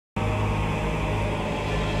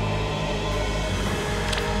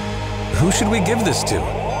Who should we give this to?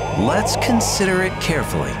 Let's consider it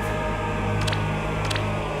carefully.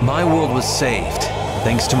 My world was saved,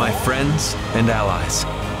 thanks to my friends and allies.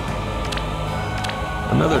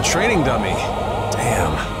 Another training dummy.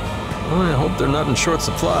 Damn. Well, I hope they're not in short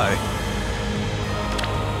supply.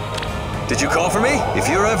 Did you call for me? If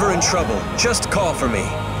you're ever in trouble, just call for me.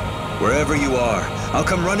 Wherever you are, I'll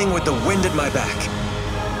come running with the wind at my back.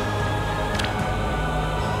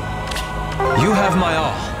 You have my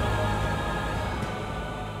all.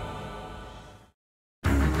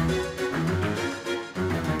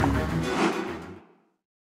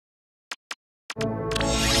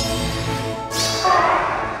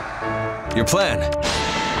 Your plan.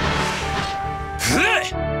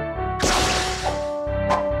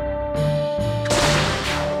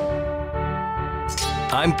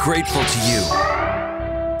 I'm grateful to you.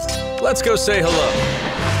 Let's go say hello.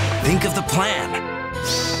 Think of the plan.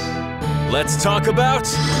 Let's talk about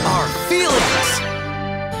Our feelings!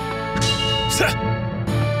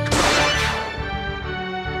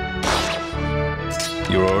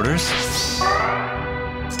 Your orders?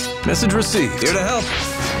 Message received. Here to help.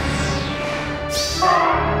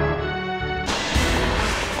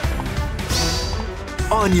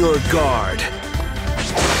 On your guard.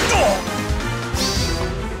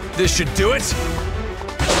 This should do it.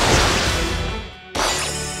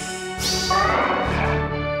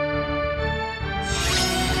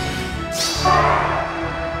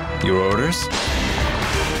 Your orders?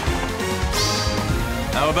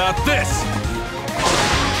 How about this?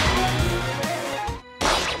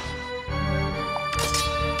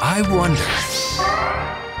 I wonder.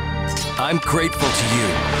 I'm grateful to you.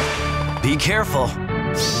 Be careful.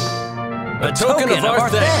 A token of our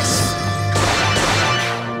thanks.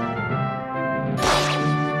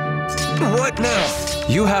 What now?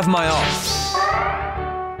 You have my all.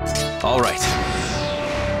 All right.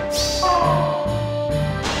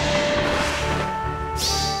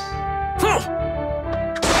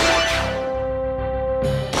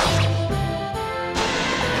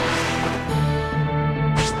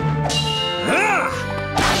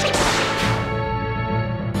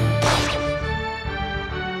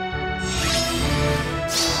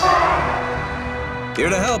 Here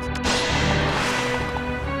to help.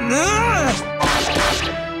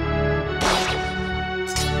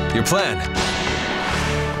 Your plan.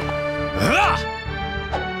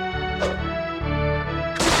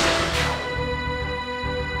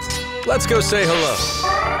 Let's go say hello.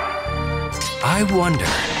 I wonder.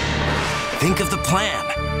 Think of the plan.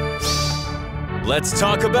 Let's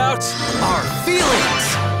talk about Our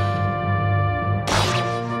feelings!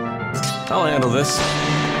 I'll handle this.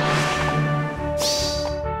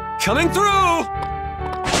 Coming through!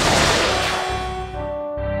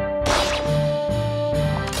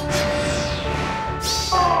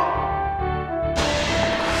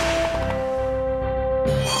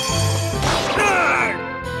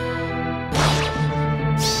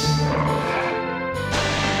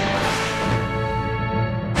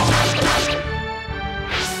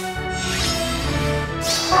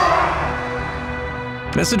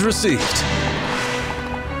 Message received.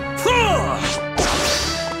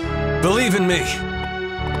 Believe in me.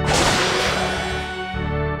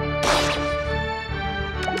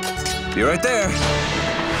 Be right there.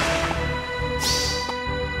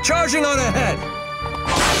 Charging on ahead.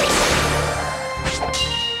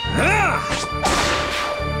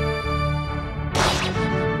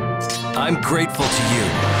 I'm grateful to you.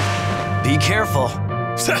 Be careful.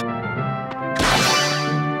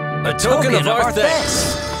 A token of our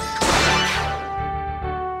thanks.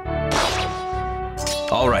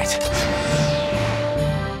 All right.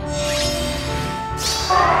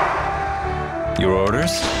 Your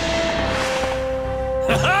orders?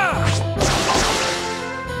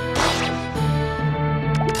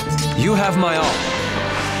 You have my all.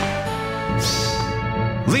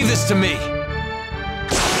 Leave this to me.